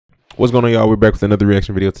What's going on, y'all? We're back with another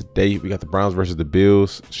reaction video. Today we got the Browns versus the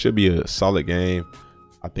Bills. Should be a solid game.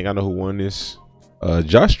 I think I know who won this.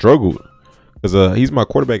 Josh struggled because he's my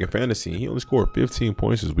quarterback in fantasy. He only scored 15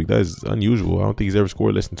 points this week. That is unusual. I don't think he's ever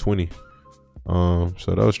scored less than 20. So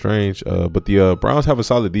that was strange. But the Browns have a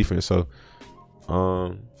solid defense, so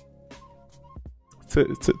to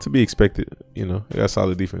be expected. You know, they got a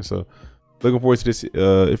solid defense. So looking forward to this.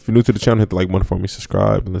 If you're new to the channel, hit the like button for me,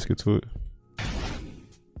 subscribe, and let's get to it.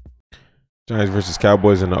 Giants versus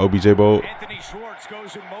Cowboys in the OBJ Bowl. Anthony Schwartz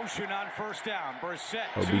goes in motion on first down. Brissett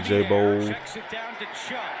OBJ Bowl. checks it down to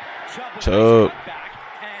Chubb. Chubb. Back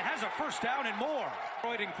and has a first down and more.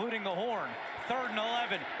 Including the horn. 3rd and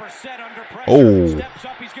 11. Brissett under pressure. Oh. Steps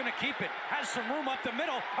up. He's going to keep it. Has some room up the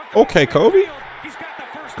middle. Okay, Kobe. He's got the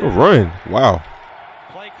first Good run. Wow.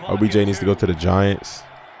 OBJ needs to go to the the Giants.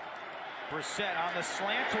 Brissett on the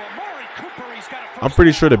slant to Amari Cooper. He's got a first I'm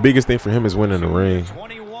pretty sure the down. biggest thing for him is winning the ring.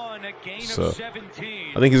 21, a gain So of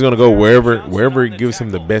 17. I think he's gonna go wherever it gives him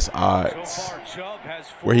the best odds,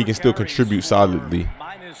 where he can still contribute solidly.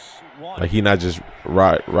 Like he not just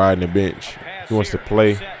riding the bench. He wants to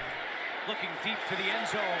play.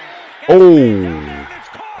 Oh,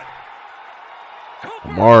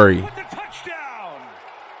 Amari,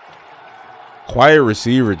 quiet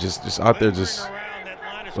receiver, just out there, just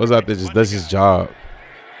goes out there, just does his job.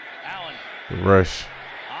 Rush.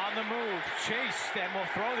 On the move, chased, and will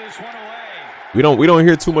throw this one away. We don't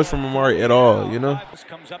hear too much from Amari at all, you know.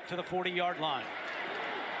 Comes up to the 40-yard line.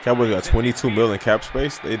 Cowboys got 22 million cap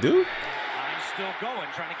space. They do. Still going,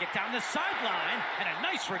 trying to get down the sideline, and a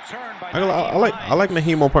nice return by. I like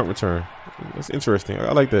Naheem on punt return. That's interesting.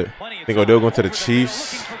 I like that. I think Odell going to the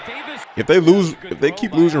Chiefs. If they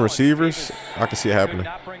keep losing receivers, I can see it happening.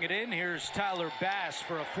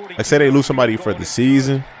 Like say they lose somebody for the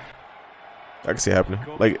season, I can see it happening.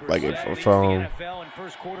 Like if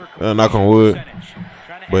knock on wood,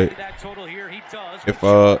 but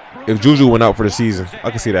if Juju went out for the season,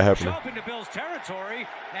 I can see that happening.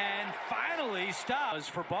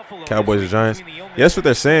 Cowboys and Giants. Yeah, that's what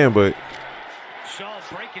they're saying, but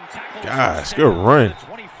gosh, good run.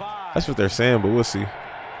 That's what they're saying, but we'll see.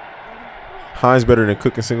 Hines better than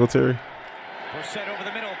Cook and Singletary.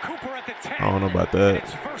 I don't know about that.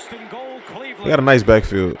 They got a nice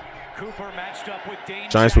backfield.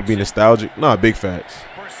 Giants would be nostalgic. No, big facts.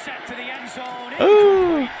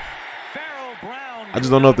 I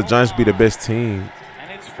just don't know if the Giants would be the best team.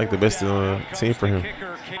 Like the best team for him.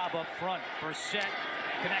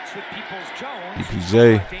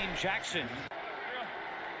 BPJ.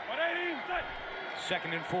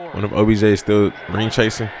 One of OBJ is still ring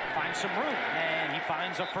chasing.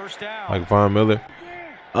 Like Von Miller.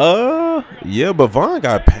 Yeah, but Von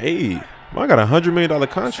got paid. Von got $100 million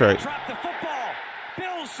contract.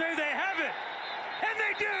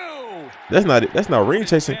 That's not ring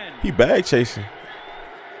chasing. He bag chasing.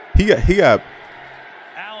 He got.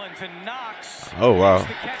 Oh wow.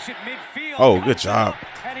 Oh, good job.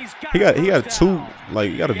 He got two,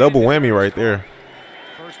 like, he got a double whammy right there.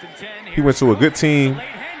 He went to a good team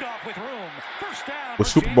with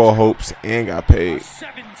Super Bowl hopes and got paid.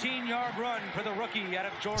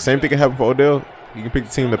 Same thing can happen for Odell. You can pick the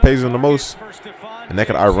team that pays him the most, and that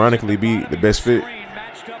could ironically be the best fit.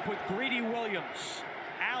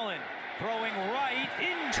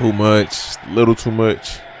 Too much, little too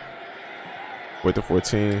much. With the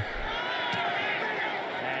 14.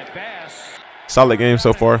 Solid game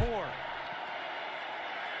so far.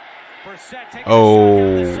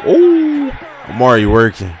 Oh, Amari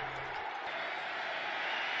working.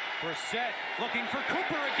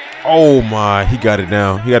 Oh my, he got it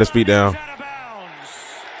down. He got his feet down.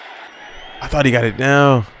 I thought he got it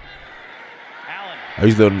down. I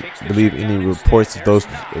usually don't believe any reports of those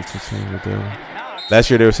two teams with them. Last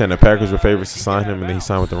year they were saying the Packers were favorites to sign him, and then he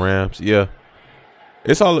signed with the Rams. Yeah,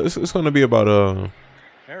 it's going to be about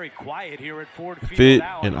very quiet here at Ford Field. Fit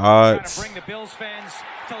and odds. Bring the Bills fans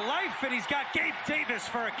to life, and he's got Gabe Davis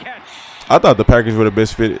for a catch. I thought the Packers were the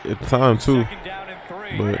best fit at the time too.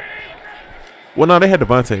 But well, no, they had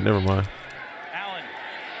Devontae. Never mind. Allen.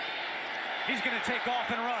 He's going to take off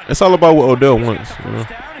and run. It's all about what Odell wants. You know?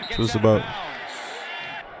 That's what it's about.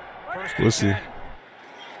 We'll see.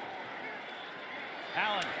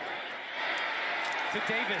 Allen to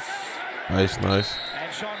Davis. Nice.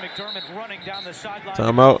 And Sean McDermott running down the sideline.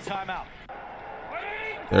 Timeout.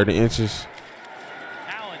 30 inches.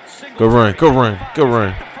 Go run.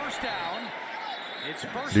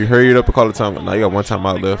 Do you hurry it up and call the timeout? No, you got one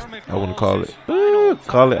timeout left. I wouldn't call it.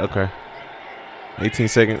 Call it. Okay. 18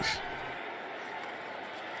 seconds.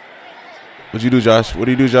 What'd you do, Josh? What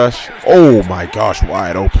do you do, Josh? Oh my gosh,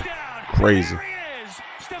 wide open. Crazy.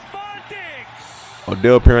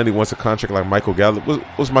 Odell apparently wants a contract like Michael Gallup.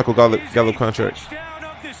 What's Michael Gallup contract?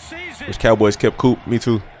 Which Cowboys kept Coop. Me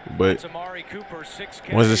too. But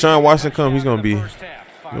once Deshaun Watson comes, he's gonna be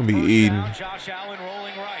eating.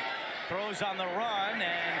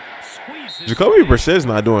 Jacoby Brissett's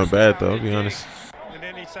not doing bad though. I'll be honest. In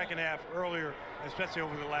any second half earlier, especially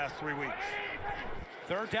over the last 3 weeks.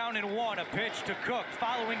 3rd down and 1, a pitch to Cook,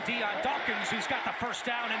 following Deion Dawkins, who's got the 1st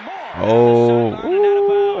down and more. Oh,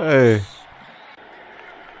 ooh, hey.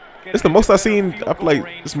 It's the most I've seen. I feel like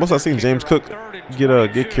it's the most I've seen James Cook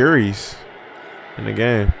get carries in the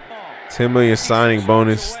game. 10 million signing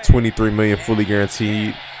bonus, 23 million fully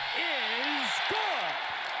guaranteed.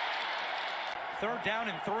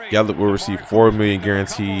 Gallup will receive 4 million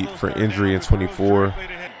guaranteed for injury in 24.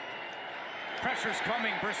 Pressure's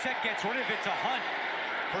coming. Brissett gets rid of it to Hunt.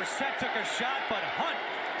 Brissett took a shot, but Hunt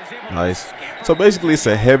is able to nice. So basically, it's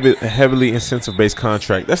a heavily incentive-based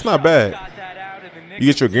contract. That's not bad. You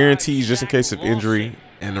get your guarantees just in case of injury,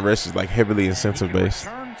 and the rest is like heavily incentive-based.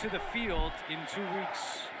 Return to the field in 2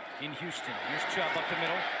 weeks in Houston. Here's Chubb up the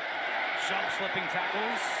middle. Chubb slipping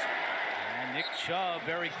tackles. And Nick Chubb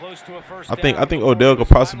very close to a first down. I think Odell could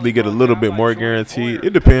possibly get a little bit more guaranteed.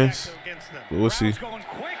 It depends. But we'll see.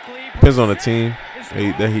 Depends on the team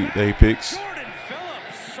that he picks. Jordan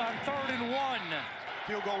Phillips on 3rd and 1.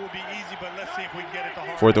 Field goal will be easy, but let's see if we can get it to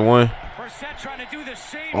 4th and 1. Brissett trying to do the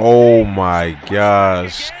same Oh my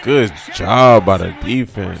gosh. Good job by the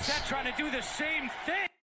defense. Brissett trying to do the same thing.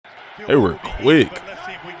 They were quick. But let's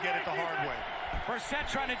see if we can get it the hard way. Brissett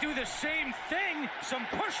trying to do the same thing. Some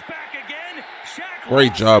pushback again. Shaq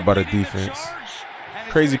Great job by the leading defense. charge. And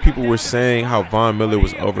it's Crazy gonna come people down were to the saying how final Von Miller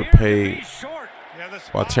was play. overpaid, Short. Yeah, the while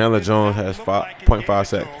spot Chandler that Jones doesn't has look like he 5.5 gave it sacks.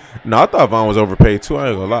 to him. No, I thought Von was overpaid too. I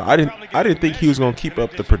ain't gonna lie. I didn't think he was gonna keep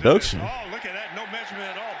up the production. Oh, look at that. No measurement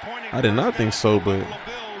at all. Pointing I did not think so, but Buffalo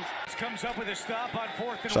Bills. Comes up with a stop on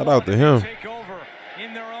 4th and shout 1. out to him. Take over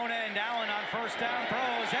in their own end. Allen on 1st down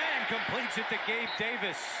throws and completes it to Gabe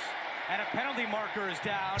Davis. And a penalty marker is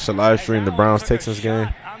down. Should live stream the As Allen Browns took a Texans game.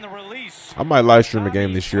 shot on the release. I might live stream a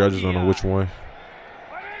game this year. I just don't know which one.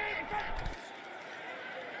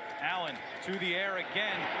 Allen to the air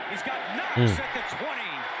again. He's got Knox at the 20.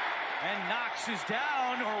 And Knox is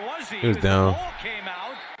down, or was he? He was As down. The ball came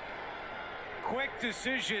out. Quick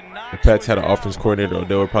decision. Knox If Pats had an was offense down. coordinator, Buffalo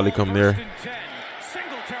they would probably come there. 1st and 10.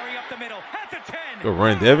 Singletary up the middle at the 10. Good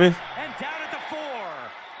run, Devin. And down at the 4.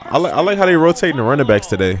 I like how they rotating the running backs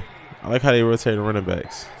today. I like how they rotate the running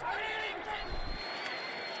backs.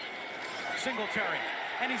 Singletary,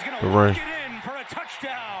 and he's going to Good lock run. it in for a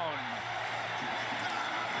touchdown.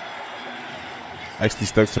 Actually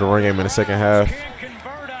stuck to the run game in the second half. Can't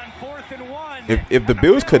convert on 4th and 1. If the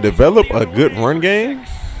Bills could develop a good run game,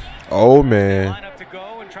 oh man, Line up to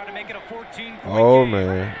go and try to make it a 14-point oh game.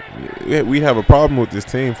 man, we have a problem with this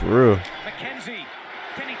team for real. McKenzie,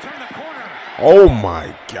 can he turn the corner? Oh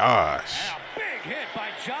my gosh, And a big hit by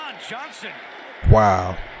John Johnson.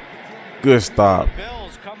 wow, good stop.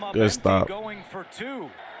 Bills come up Good empty, stop. going for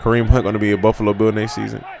 2. Kareem Hunt going to be a Buffalo Bill next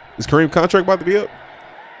season. Is Kareem contract about to be up?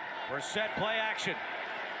 Brissett play action.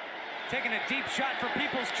 Taking a deep shot for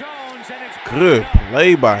Peoples-Jones, and it's Good blocked up.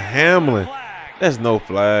 play by Hamlin. Flag. That's no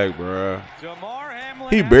flag, bro. DeMar Hamlin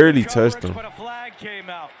He had barely the coverage, touched him. but a flag came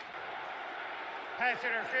out. Pass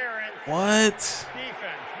interference. What?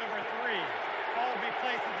 Defense, number 3. All will be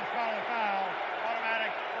placed as a foul.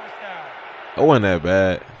 Automatic 1st down. It wasn't that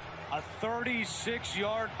bad. A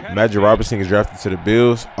 36-yard penalty. Magic Robinson is drafted to the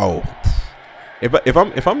Bills. Oh,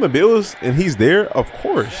 if I'm the Bills and he's there, of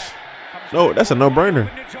course. No, that's a no-brainer.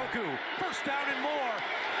 Njoku, 1st down and more.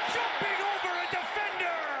 Jumping over a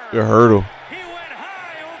defender. Good hurdle. He went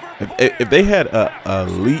high over If they had a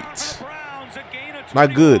elite, Browns, a gain of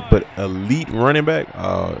not good, 21. but elite running back,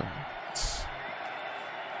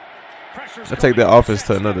 Pressure's I take that coming. offense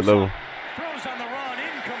to another level. Throws on the run,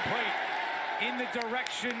 incomplete. In the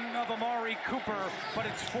direction of Amari Cooper, but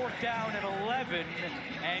it's 4th down and 11,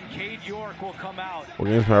 and Cade York will come out. What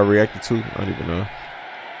games have I reacted to? I don't even know.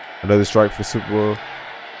 Another strike for the Super Bowl. And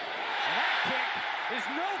that kick is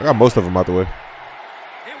no I got most of them out the way.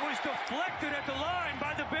 It was deflected at the line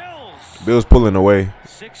by the Bills. Bills pulling away.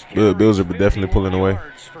 6 Bills are carries, definitely pulling 51 away.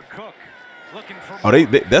 yards for Cook. Looking for Oh, they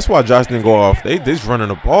that's why Josh didn't go off. They just running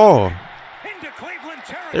the ball. into Cleveland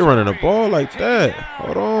territory. They running the ball like Taken that. down Hold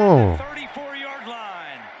at the on. 34-yard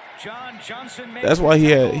line. John Johnson makes That's why he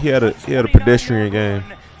the had tackle. a pedestrian 29-yard game.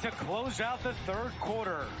 run to close out the 3rd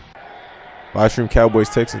quarter. Live stream Cowboys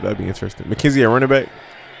Texans. That'd be interesting. McKenzie at running back.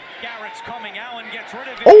 Garrett's coming. Allen gets rid of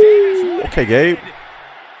it. Oh, Davis okay, Gabe. one-handed.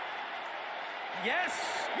 Yes,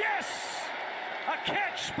 yes. A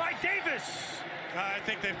catch by Davis. I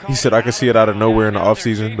think they He said, I can see it out of nowhere in the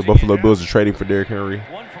offseason. The Buffalo Bills are trading for Derrick Henry.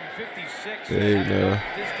 One from 56. Hey, man.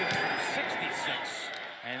 Distance from 66.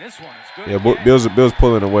 And this one is good. Yeah, Bills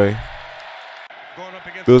pulling away.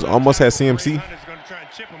 Bills almost had CMC. Taron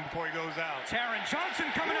Johnson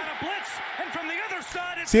coming out of blitz, and from the other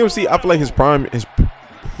side, CMC, I feel like his prime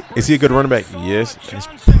is he a good running back? Yes. His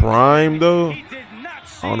prime though, I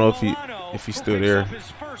don't know if he's still there.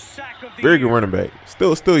 Very good running back.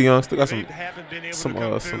 Still young. Still got some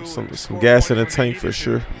gas in the tank for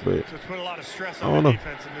sure. But I don't know.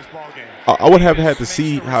 I would have had to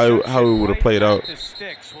see how it would have played out.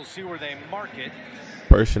 We'll see where they mark it.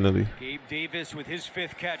 Personally, Gabe Davis with his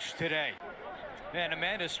 5th catch today. And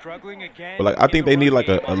Amanda struggling again. but like I think they need like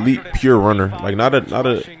a elite pure runner, like not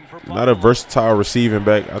a versatile receiving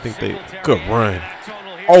back. I think they good run.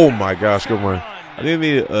 Oh my gosh, good run. I think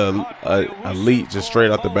they need a elite just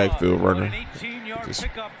straight out the backfield runner, just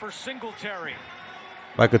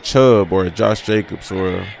like a Chubb or a Josh Jacobs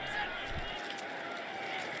or a,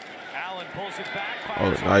 oh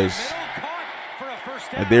nice.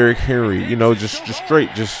 A Derrick Henry, you know, just straight,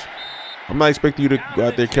 I'm not expecting you to go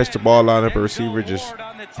out there, catch the ball, line up a receiver. Just,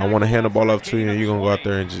 I want to hand the ball off to you, and you're going to go out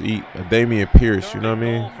there and just eat. A Damian Pierce, you know what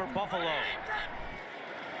I mean?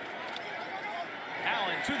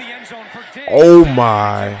 Oh,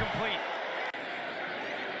 my.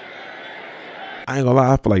 I ain't going to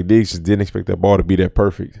lie. I feel like Diggs just didn't expect that ball to be that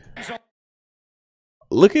perfect.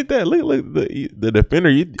 Look at that. Look the defender.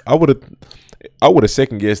 I would have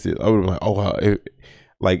second-guessed it. I would have been like, oh, wow.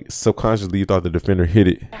 Like, subconsciously, you thought the defender hit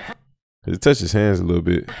it. Because it touched his hands a little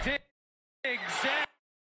bit.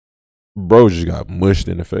 Bro just got mushed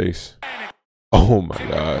in the face. Oh, my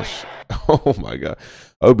gosh. Oh, my God.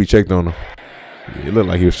 I hope he checked on him. Yeah, it looked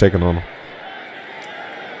like he was checking on him.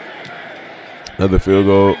 Another field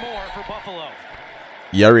goal.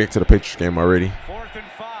 Yeah, I reacted to the Patriots game already. 4th and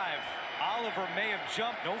 5. Oliver may have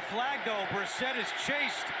jumped. No flag, though. Brissett is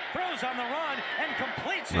chased. Throws on the run and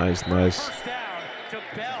completes it. Nice. First down to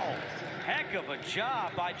Bell. Heck of a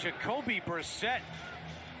job by Jacoby Brissett.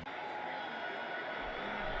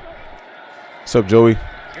 What's up, Joey?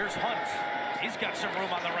 Here's Hunt. He's got some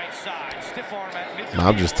room on the right side. Stiff arm at midfield. Nah,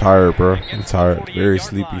 I'm just tired, bro. I'm tired. Very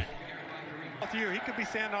sleepy. He could be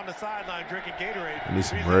standing on the sideline drinking Gatorade. I need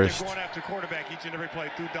some rest. Going after quarterback each and every play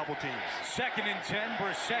through double teams. 2nd and 10.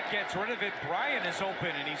 Brissett gets rid of it. Bryan is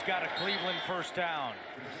open, and he's got a Cleveland first down.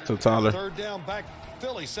 So Tyler. 3rd down, back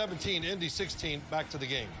Philly 17, Indy 16, back to the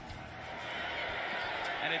game.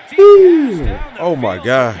 And a deep pass down the Oh my field.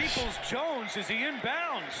 gosh. Peoples-Jones, is he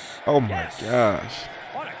inbounds? Oh my Yes. gosh.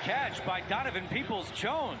 What a catch by Donovan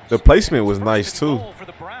Peoples-Jones. The placement was nice too. Goal for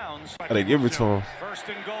the Browns. They give it to him.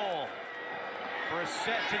 1st and goal.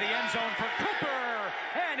 Brissett to the end zone for Cooper,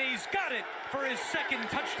 and he's got it for his 2nd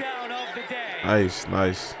touchdown of the day. Nice.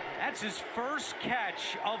 That's his first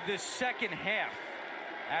catch of the 2nd half.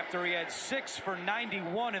 After he had 6 for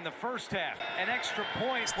 91 in the first half. An extra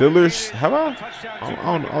point. Steelers, have I? I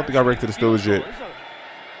don't think I ranked to the Steelers yet.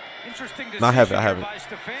 Interesting decision No, I haven't. by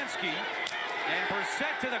Stefanski. And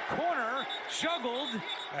Brissett to the corner, juggled.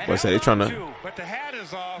 What's that? They trying to. But the hat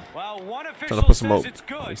is off. Well, one Trying official to put some says more. it's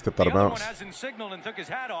good. He stepped out of The other bounds. one hasn't signaled and took his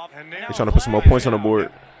hat off. And now they're Trying to put some more points on the board.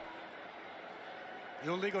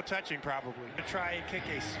 Illegal touching, probably. To try and kick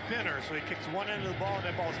a spinner, so he kicks one end of the ball and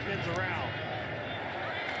that ball spins around.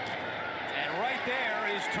 And right there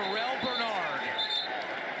is Terrell Bernard.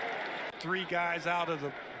 3 guys out of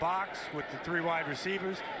the box with the 3 wide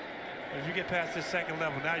receivers. If you get past this 2nd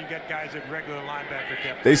level, now you got guys at regular linebacker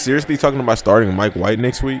depth. They seriously talking about starting Mike White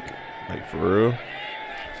next week? Like, for real?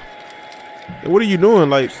 What are you doing?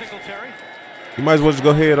 Like, you might as well just go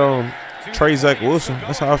ahead on trade Zach Wilson.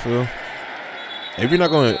 That's how I feel. If you're not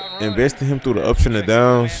going to invest in him through the ups and the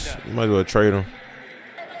downs, you might as well trade him.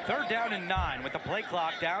 3rd down and 9 with the play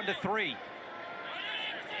clock down to 3.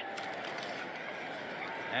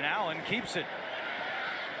 And Allen keeps it.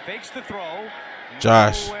 Fakes the throw.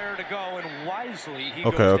 Josh. Nowhere to go, and wisely he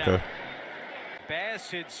Okay. goes down.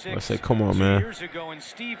 Bass hit 6 I say, come on, man. 2 years ago, and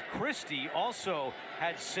Steve Christie also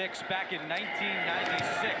had 6 back in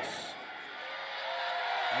 1996.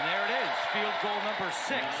 And there it is, field goal number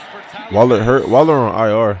 6 for Tyler. Waller hurt. Waller on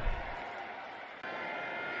IR.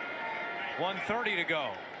 1:30 to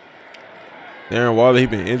go. Darren Waller, he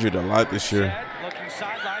been injured a lot this year. Looking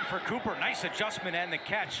sideline for Cooper. Nice adjustment and the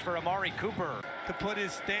catch for Amari Cooper. To put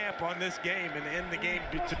his stamp on this game and end the game,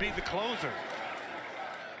 to be the closer.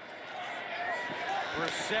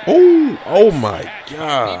 Oh my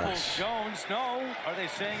gosh. Jones, no. Are they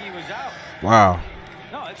saying he was out? Wow.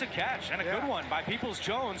 No, it's a catch and a good one by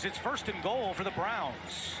Peoples-Jones. It's 1st and goal for the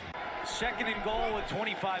Browns. 2nd and goal with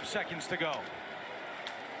 25 seconds to go.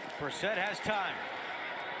 Brissett has time.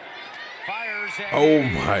 Fires and Oh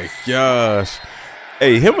my gosh.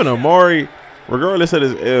 Hey, him and Amari, regardless of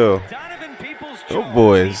his L, Donovan Peoples-Jones, those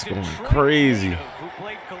boys the going Detroit crazy. native who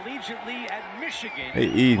played collegiately at Michigan, They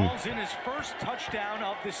eating. calls in his first touchdown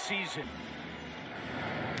of the season.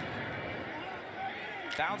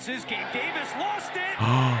 Bounces, Gabe Davis lost it,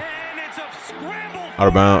 and it's a scramble Out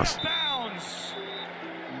of bounds.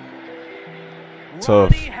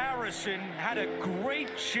 Tough. Ronnie Harrison had a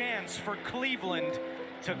great chance for Cleveland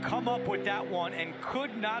to come up with that one and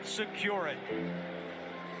could not secure it.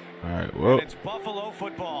 All right, well, It's Buffalo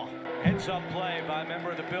football. Heads up play by a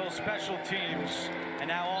member of the Bills special teams. And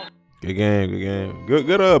now all good game, good game.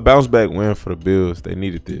 Good bounce back win for the Bills. They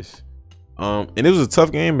needed this. And it was a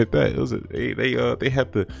tough game at that. It was they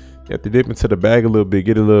had to dip into the bag a little bit,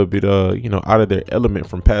 get a little bit out of their element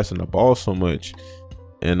from passing the ball so much.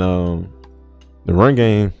 And the run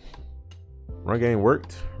game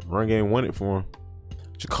worked. Run game won it for him.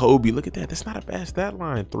 Jacoby, look at that. That's not a bad stat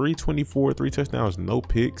line. 324, 3 touchdowns, no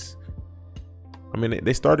picks. I mean,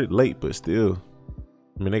 they started late, but still.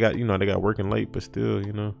 I mean, they got working late, but still,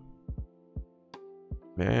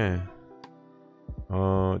 Man.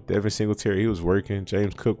 Devin Singletary, he was working.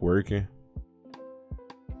 James Cook working.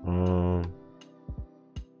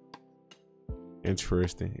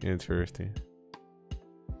 Interesting.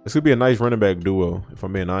 This could be a nice running back duo, if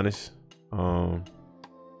I'm being honest. I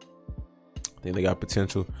think they got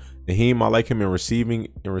potential. Naheem, I like him in receiving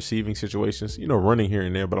situations. Running here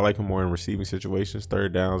and there, but I like him more in receiving situations,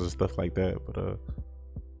 third downs and stuff like that. But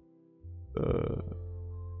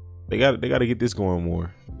they got to get this going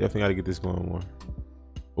more. Definitely got to get this going more.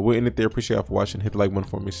 But we'll end it there. Appreciate y'all for watching. Hit the like button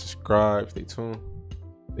for me. Subscribe. Stay tuned.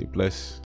 Stay blessed.